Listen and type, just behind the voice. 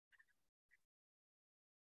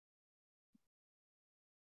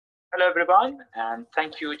Hello, everyone, and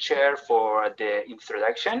thank you, Chair, for the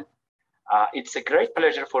introduction. It's a great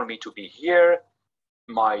pleasure for me to be here.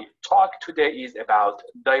 My talk today is about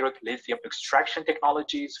direct lithium extraction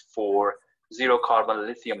technologies for zero-carbon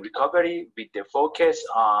lithium recovery with the focus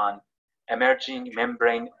on emerging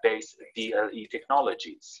membrane-based DLE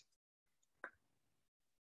technologies.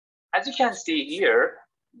 As you can see here,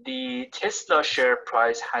 the Tesla share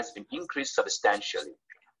price has been increased substantially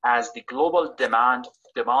as the global demand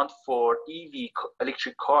for EV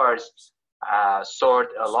electric cars soared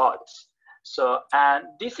a lot. And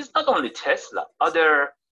this is not only Tesla, other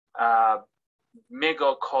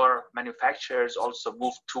mega car manufacturers also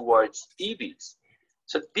moved towards EVs.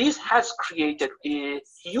 So this has created a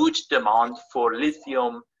huge demand for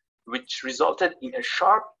lithium, which resulted in a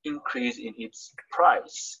sharp increase in its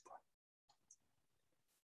price.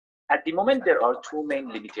 At the moment, there are two main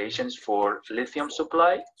limitations for lithium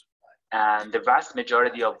supply, and the vast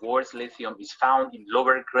majority of world's lithium is found in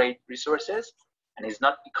lower grade resources and is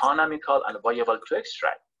not economical and viable to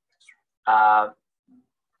extract.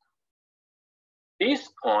 This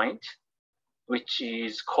point, which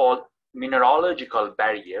is called mineralogical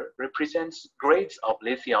barrier, represents grades of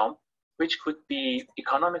lithium which could be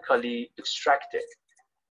economically extracted.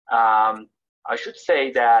 I should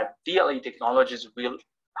say that DLE technologies will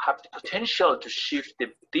have the potential to shift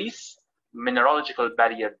this mineralogical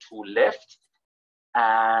barrier to left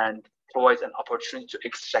and provides an opportunity to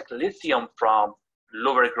extract lithium from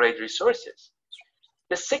lower grade resources.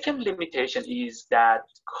 The second limitation is that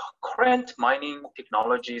current mining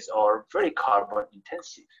technologies are very carbon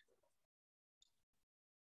intensive.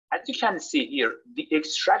 As you can see here, the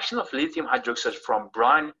extraction of lithium hydroxide from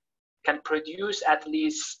brine can produce at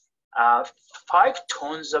least 5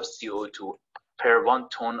 tons of CO2 per 1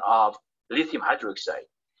 ton of lithium hydroxide.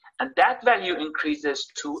 And that value increases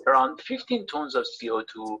to around 15 tons of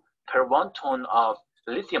CO2 per 1 ton of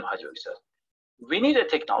lithium hydroxide. We need a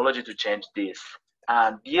technology to change this,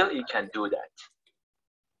 and DLE can do that.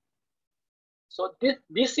 So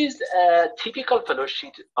this is a typical flow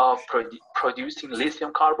sheet of producing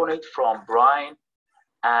lithium carbonate from brine,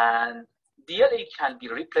 and DLE can be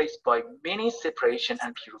replaced by many separation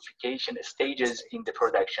and purification stages in the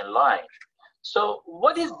production line. So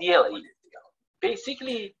what is DLE?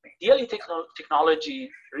 Basically, DLE technology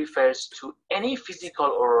refers to any physical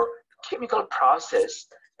or chemical process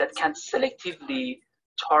that can selectively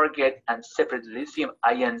target and separate lithium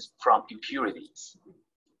ions from impurities.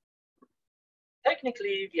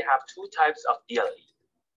 Technically, we have two types of DLE,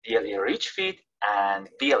 DLE-rich feed and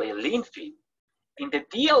DLE-lean feed. In the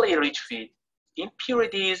DLE-rich feed,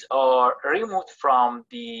 impurities are removed from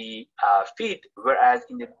the feed, whereas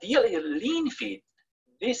in the DLE-lean feed,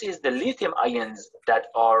 this is the lithium ions that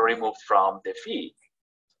are removed from the feed.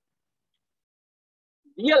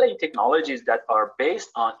 DLE technologies that are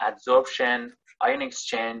based on adsorption, ion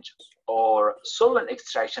exchange, or solvent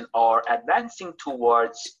extraction are advancing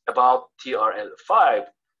towards above TRL5,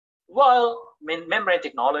 while membrane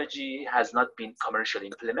technology has not been commercially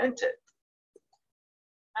implemented.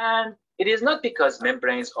 And it is not because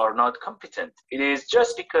membranes are not competent. It is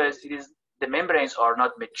just because the membranes are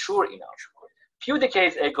not mature enough. A few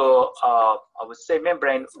decades ago, I would say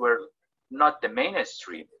membranes were not the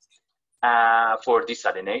mainstream for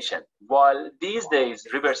desalination, while these days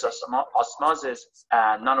reverse osmosis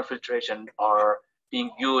and nanofiltration are being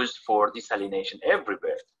used for desalination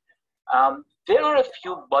everywhere. There are a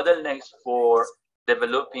few bottlenecks for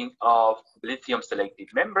developing of lithium selective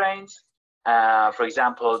membranes. For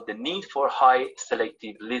example, the need for high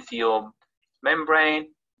selective lithium membrane,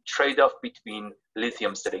 trade-off between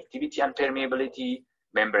lithium selectivity and permeability,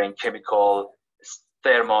 membrane chemical,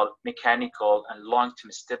 thermal, mechanical, and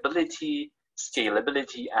long-term stability,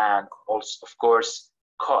 scalability, and also, of course,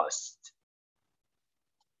 cost.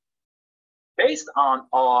 Based on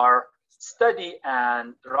our study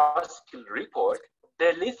and raw skill report,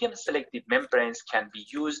 the lithium selective membranes can be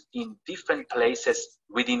used in different places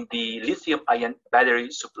within the lithium-ion battery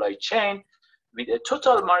supply chain with a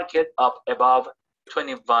total market of above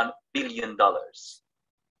 $21 billion.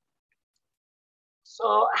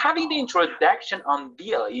 So having the introduction on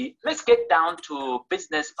DLE, let's get down to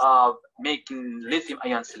business of making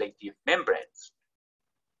lithium-ion selective membranes.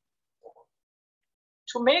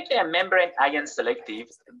 To make a membrane ion selective,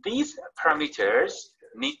 these parameters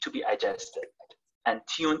need to be adjusted and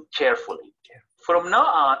tuned carefully. From now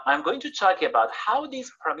on, I'm going to talk about how these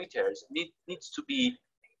parameters needs to be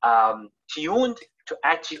tuned to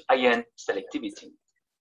achieve ion selectivity.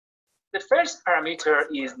 The first parameter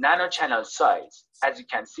is nanochannel size. As you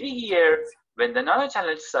can see here, When the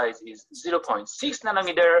nanochannel size is 0.6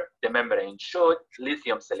 nanometer, the membrane showed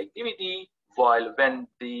lithium selectivity, while when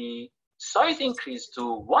the size increased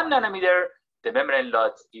to 1 nanometer, the membrane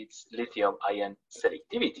lost its lithium-ion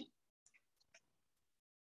selectivity.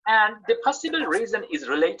 And the possible reason is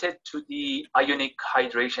related to the ionic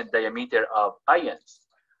hydration diameter of ions.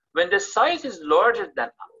 When the size is larger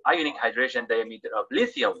than ionic hydration diameter of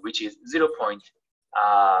lithium, which is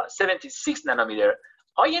 0.76 nanometer,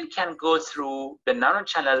 ion can go through the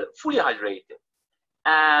nanochannel fully hydrated,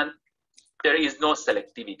 and there is no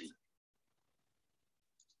selectivity.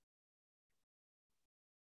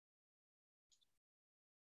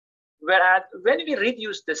 Whereas when we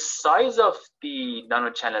reduce the size of the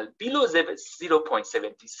nanochannel below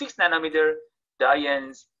 0.76 nanometer, the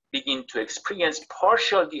ions begin to experience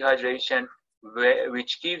partial dehydration,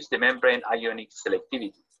 which gives the membrane ionic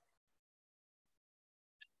selectivity.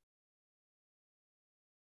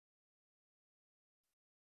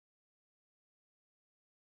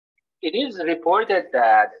 It is reported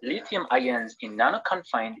that lithium ions in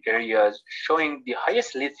nano-confined areas showing the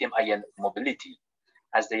highest lithium ion mobility,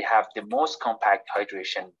 as they have the most compact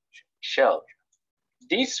hydration shell.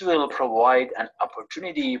 This will provide an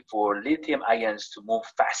opportunity for lithium ions to move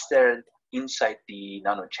faster inside the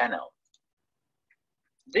nanochannel.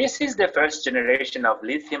 This is the first generation of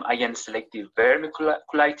lithium-ion selective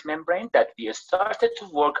vermiculite membrane that we started to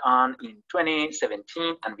work on in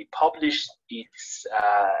 2017, and we published its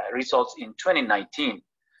results in 2019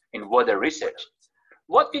 in Water Research.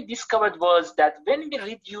 What we discovered was that when we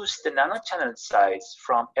reduced the nanochannel size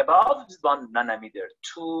from above 1 nanometer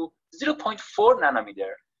to 0.4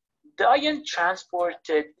 nanometer, the ion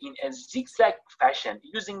transported in a zigzag fashion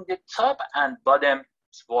using the top and bottom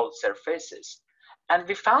wall surfaces. And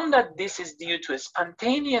we found that this is due to a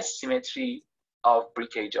spontaneous symmetry of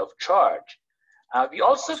breakage of charge. We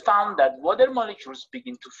also found that water molecules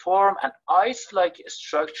begin to form an ice-like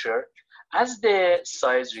structure as the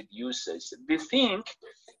size reduces. We think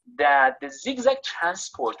that the zigzag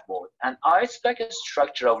transport mode and ice-like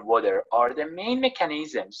structure of water are the main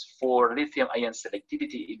mechanisms for lithium-ion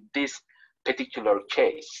selectivity in this particular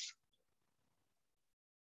case.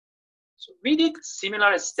 So we did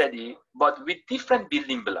similar study, but with different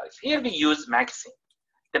building blocks. Here we use MaxIn.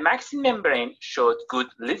 The MaxIn membrane showed good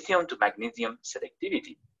lithium to magnesium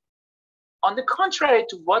selectivity. On the contrary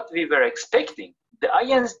to what we were expecting, the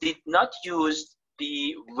ions did not use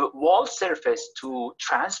the wall surface to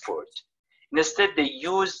transport. Instead, they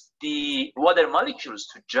used the water molecules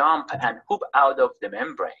to jump and hoop out of the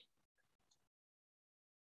membrane.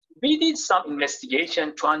 We did some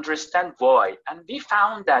investigation to understand why, and we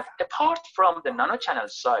found that apart from the nanochannel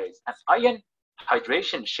size and ion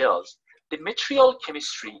hydration shells, the material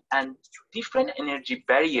chemistry and different energy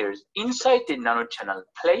barriers inside the nanochannel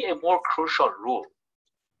play a more crucial role.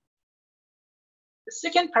 The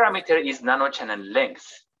second parameter is nanochannel length,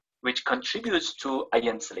 which contributes to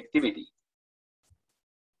ion selectivity.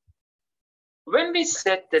 When we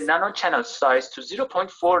set the nanochannel size to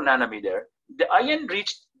 0.4 nanometer, the ion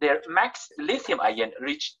reached their lithium ion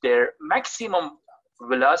reached their maximum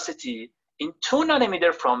velocity in 2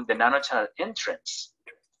 nanometer from the nanochannel entrance.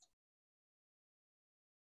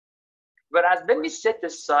 Whereas when we set the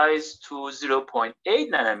size to 0.8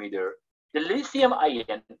 nanometer, the lithium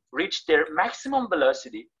ion reached their maximum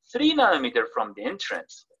velocity 3 nanometer from the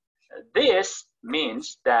entrance. This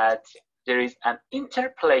means that there is an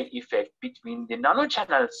interplay effect between the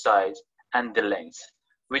nanochannel size and the length,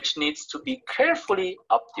 which needs to be carefully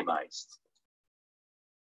optimized.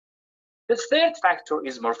 The third factor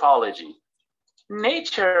is morphology.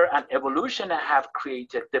 Nature and evolution have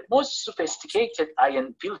created the most sophisticated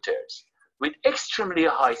ion filters with extremely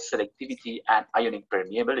high selectivity and ionic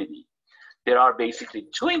permeability. There are basically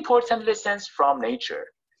two important lessons from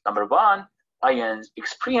nature. Number one, ions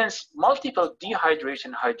experience multiple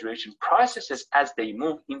dehydration-hydration processes as they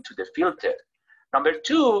move into the filter. Number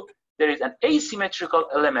two, there is an asymmetrical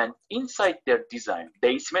element inside their design. The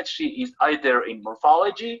asymmetry is either in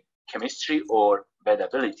morphology, chemistry, or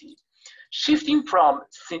wettability. Shifting from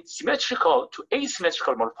symmetrical to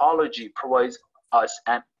asymmetrical morphology provides us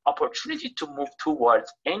an opportunity to move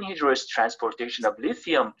towards anhydrous transportation of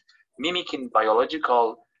lithium, mimicking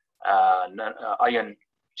biological ion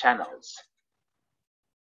channels.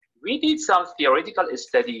 We did some theoretical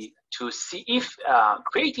study to see if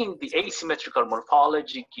creating the asymmetrical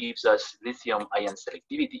morphology gives us lithium-ion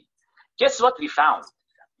selectivity. Guess what we found?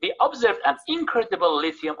 We observed an incredible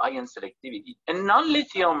lithium-ion selectivity. A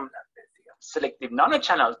non-lithium selective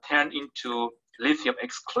nanochannel turned into lithium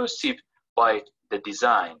exclusive by the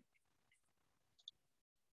design.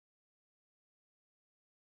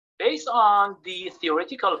 Based on the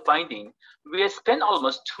theoretical finding, we spent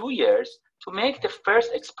almost 2 years to make the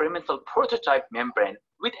first experimental prototype membrane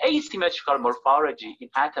with asymmetrical morphology in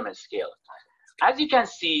atom scale. As you can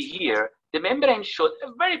see here, the membrane showed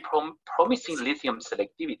a very promising lithium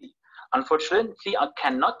selectivity. Unfortunately, I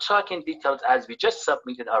cannot talk in details as we just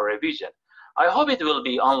submitted our revision. I hope it will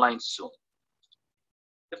be online soon.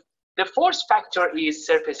 The fourth factor is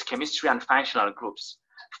surface chemistry and functional groups.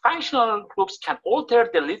 Functional groups can alter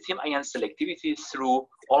the lithium-ion selectivity through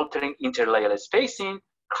altering interlayer spacing,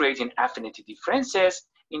 creating affinity differences,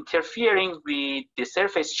 interfering with the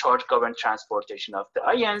surface charge governed transportation of the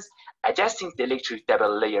ions, adjusting the electric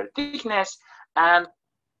double layer thickness, and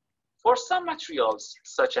for some materials,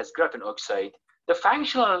 such as graphene oxide, the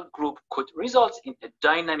functional group could result in a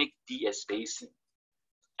dynamic de-spacing.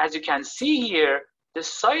 As you can see here, the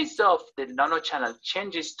size of the nanochannel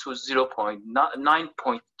changes to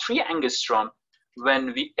 9.3 angstrom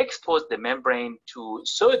when we expose the membrane to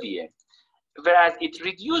sodium, whereas it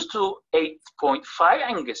reduced to 8.5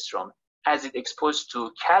 angstrom as it exposed to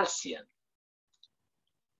calcium.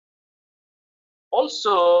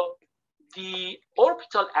 Also, the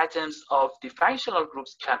orbital atoms of the functional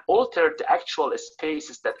groups can alter the actual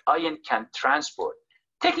spaces that ion can transport.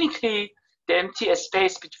 Technically, the empty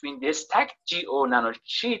space between the stacked GO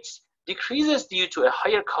nanosheets decreases due to a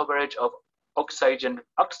higher coverage of oxygen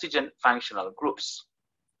functional groups.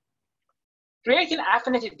 Creating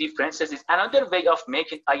affinity differences is another way of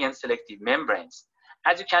making ion selective membranes.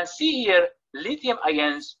 As you can see here, lithium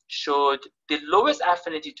ions showed the lowest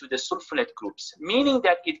affinity to the sulfonate groups, meaning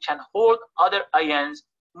that it can hold other ions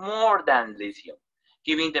more than lithium,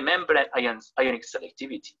 giving the membrane ionic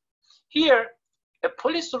selectivity. Here, a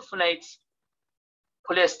polystyrene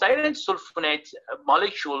sulfonate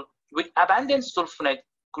molecule with abundant sulfonate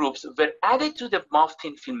groups were added to the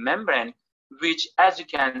muff-thin film membrane, which, as you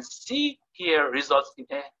can see here, results in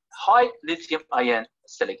a high lithium-ion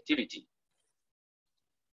selectivity.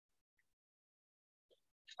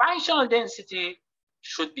 Functional density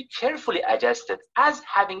should be carefully adjusted, as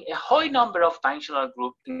having a high number of functional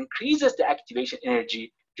groups increases the activation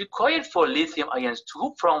energy required for lithium ions to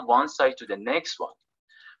move from one side to the next one.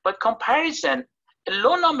 But comparison, a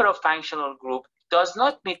low number of functional groups does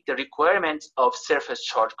not meet the requirements of surface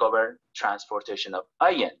charge governed transportation of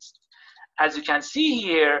ions. As you can see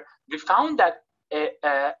here, we found that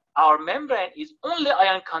our membrane is only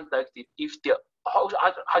ion conductive if the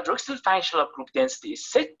hydroxyl functional group density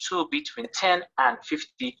is set to between 10 and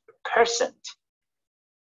 50%.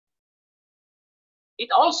 It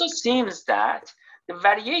also seems that the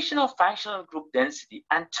variation of functional group density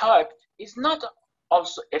and type is not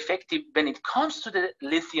also effective when it comes to the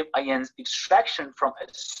lithium ions extraction from a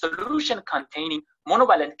solution containing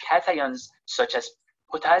monovalent cations such as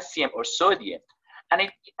potassium or sodium. And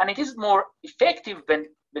it is more effective when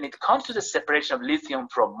it comes to the separation of lithium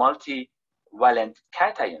from multivalent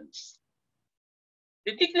cations.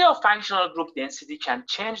 The degree of functional group density can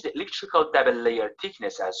change the electrical double layer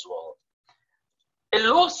thickness as well. A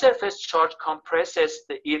low surface charge compresses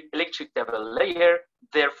the electric double layer,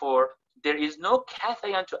 therefore, there is no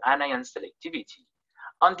cation to anion selectivity.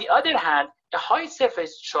 On the other hand, a high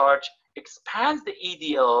surface charge expands the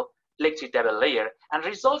EDL electric double layer and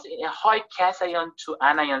results in a high cation to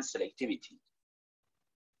anion selectivity.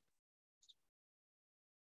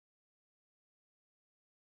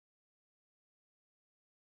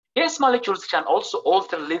 Gas molecules can also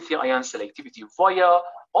alter lithium-ion selectivity via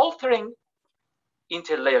altering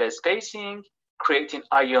interlayer spacing, creating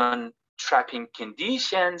ion trapping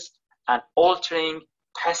conditions, and altering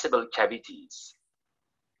passable cavities.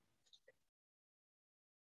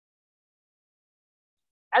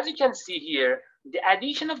 As you can see here, the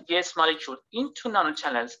addition of gas molecules into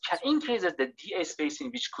nanochannels can increase the DA spacing,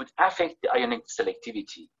 which could affect the ionic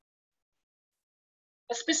selectivity.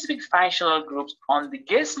 Specific functional groups on the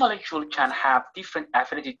gas molecule can have different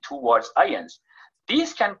affinity towards ions.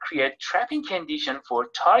 These can create trapping conditions for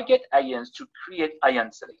target ions to create ion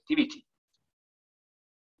selectivity.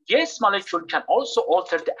 Gas molecule can also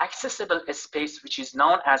alter the accessible space, which is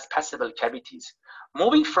known as passable cavities.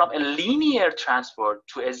 Moving from a linear transport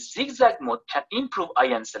to a zigzag mode can improve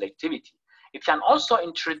ion selectivity. It can also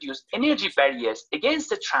introduce energy barriers against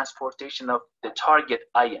the transportation of the target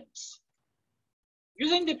ions.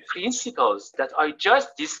 Using the principles that I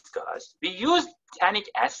just discussed, we use tannic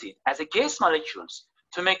acid as a gas molecules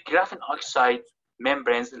to make graphene oxide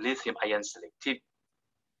membranes lithium-ion selective.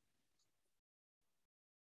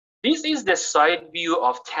 This is the side view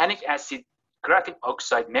of tannic acid graphene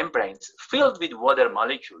oxide membranes filled with water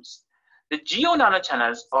molecules. The GO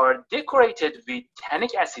nanochannels are decorated with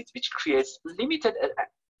tannic acid, which creates limited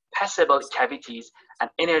passable cavities and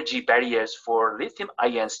energy barriers for lithium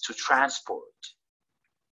ions to transport.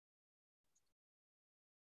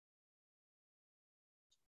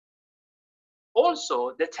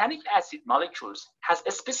 Also, the tannic acid molecules has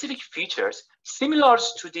specific features similar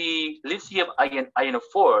to the lithium ion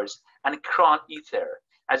ionophores and cron ether.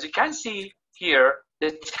 As you can see here,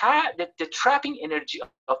 the trapping energy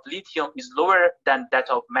of lithium is lower than that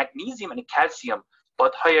of magnesium and calcium,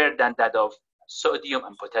 but higher than that of sodium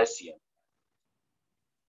and potassium.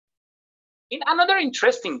 In another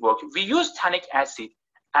interesting work, we use tannic acid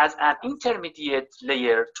as an intermediate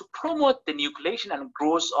layer to promote the nucleation and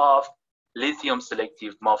growth of lithium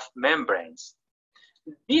selective MOF membranes.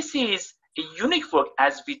 This is a unique work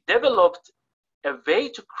as we developed a way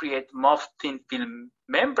to create MOF thin film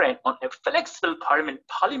membrane on a flexible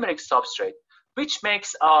polymeric substrate, which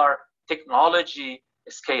makes our technology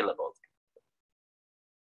scalable.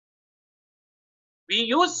 We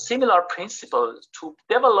use similar principles to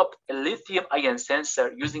develop a lithium ion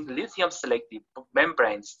sensor using lithium selective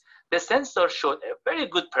membranes. The sensor showed a very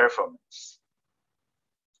good performance.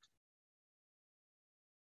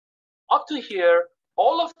 Up to here,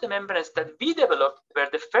 all of the membranes that we developed were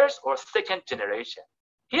the first or second generation.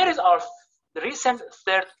 Here is our recent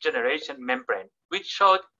third generation membrane, which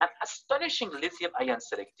showed an astonishing lithium ion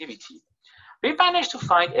selectivity. We managed to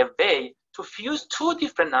find a way to fuse two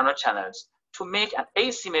different nanochannels to make an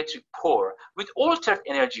asymmetric pore with altered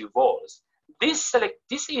energy walls. This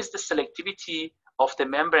is the selectivity of the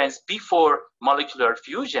membranes before molecular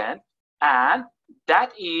fusion, and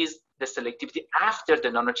that is the selectivity after the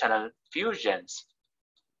nanochannel fusions.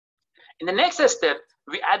 In the next step,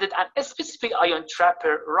 we added a specific ion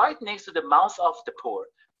trapper right next to the mouth of the pore,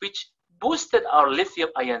 which boosted our lithium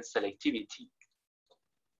ion selectivity.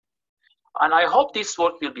 And I hope this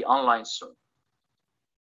work will be online soon.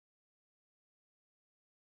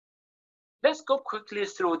 Let's go quickly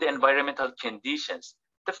through the environmental conditions.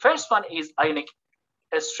 The first one is ionic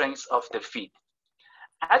strength of the feed.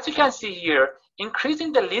 As you can see here,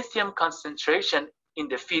 increasing the lithium concentration in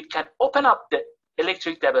the feed can open up the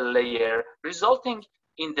electric double layer, resulting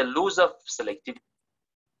in the loss of selectivity.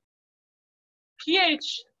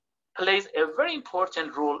 pH plays a very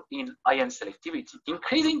important role in ion selectivity.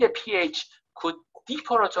 Increasing the pH could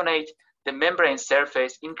deprotonate the membrane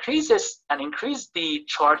surface, increase the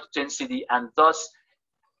charge density, and thus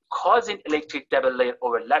causing electric double layer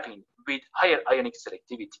overlapping with higher ionic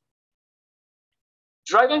selectivity.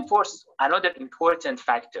 Driving force is another important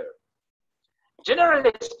factor.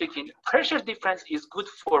 Generally speaking, pressure difference is good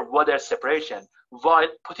for water separation, while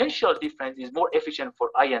potential difference is more efficient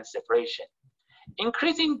for ion separation.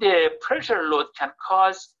 Increasing the pressure load can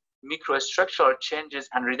cause microstructural changes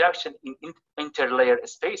and reduction in interlayer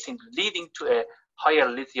spacing, leading to a higher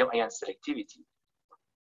lithium ion selectivity.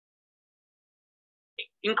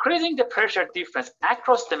 Increasing the pressure difference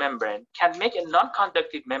across the membrane can make a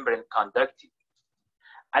non-conductive membrane conductive.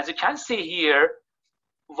 As you can see here,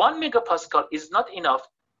 1 megapascal is not enough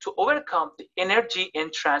to overcome the energy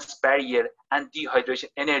entrance barrier and dehydration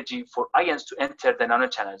energy for ions to enter the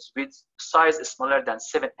nanochannels with size smaller than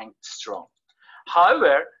 7 angstrom.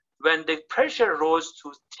 However, when the pressure rose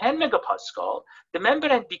to 10 megapascal, the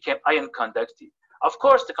membrane became ion conductive. Of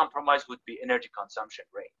course, the compromise would be energy consumption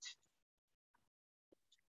rate.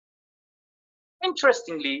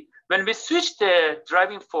 Interestingly, when we switched the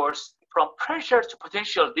driving force from pressure to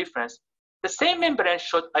potential difference, the same membrane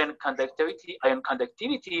showed ion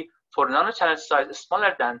conductivity for nanochannel size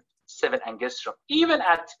smaller than 7 angstrom, even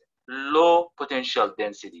at low potential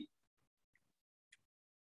density.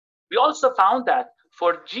 We also found that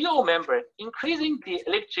for GO membrane, increasing the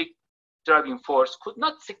electric driving force could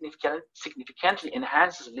not significantly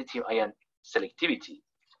enhance lithium ion selectivity.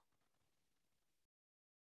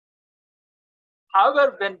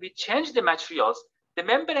 However, when we changed the materials, the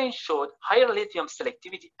membrane showed higher lithium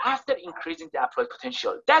selectivity after increasing the applied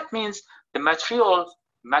potential. That means the material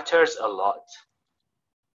matters a lot.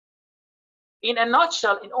 In a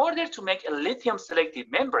nutshell, in order to make a lithium selective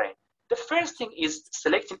membrane, the first thing is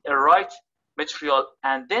selecting a right material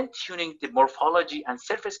and then tuning the morphology and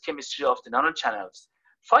surface chemistry of the nanochannels.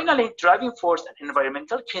 Finally, driving force and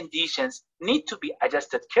environmental conditions need to be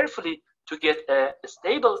adjusted carefully to get a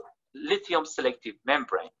stable lithium selective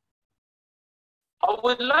membrane. I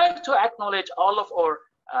would like to acknowledge all of our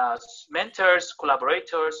mentors,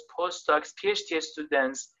 collaborators, postdocs, PhD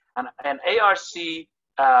students, and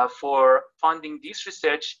ARC for funding this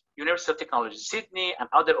research, University of Technology Sydney, and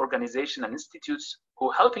other organizations and institutes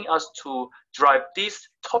who are helping us to drive this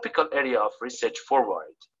topical area of research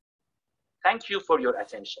forward. Thank you for your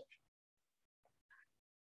attention.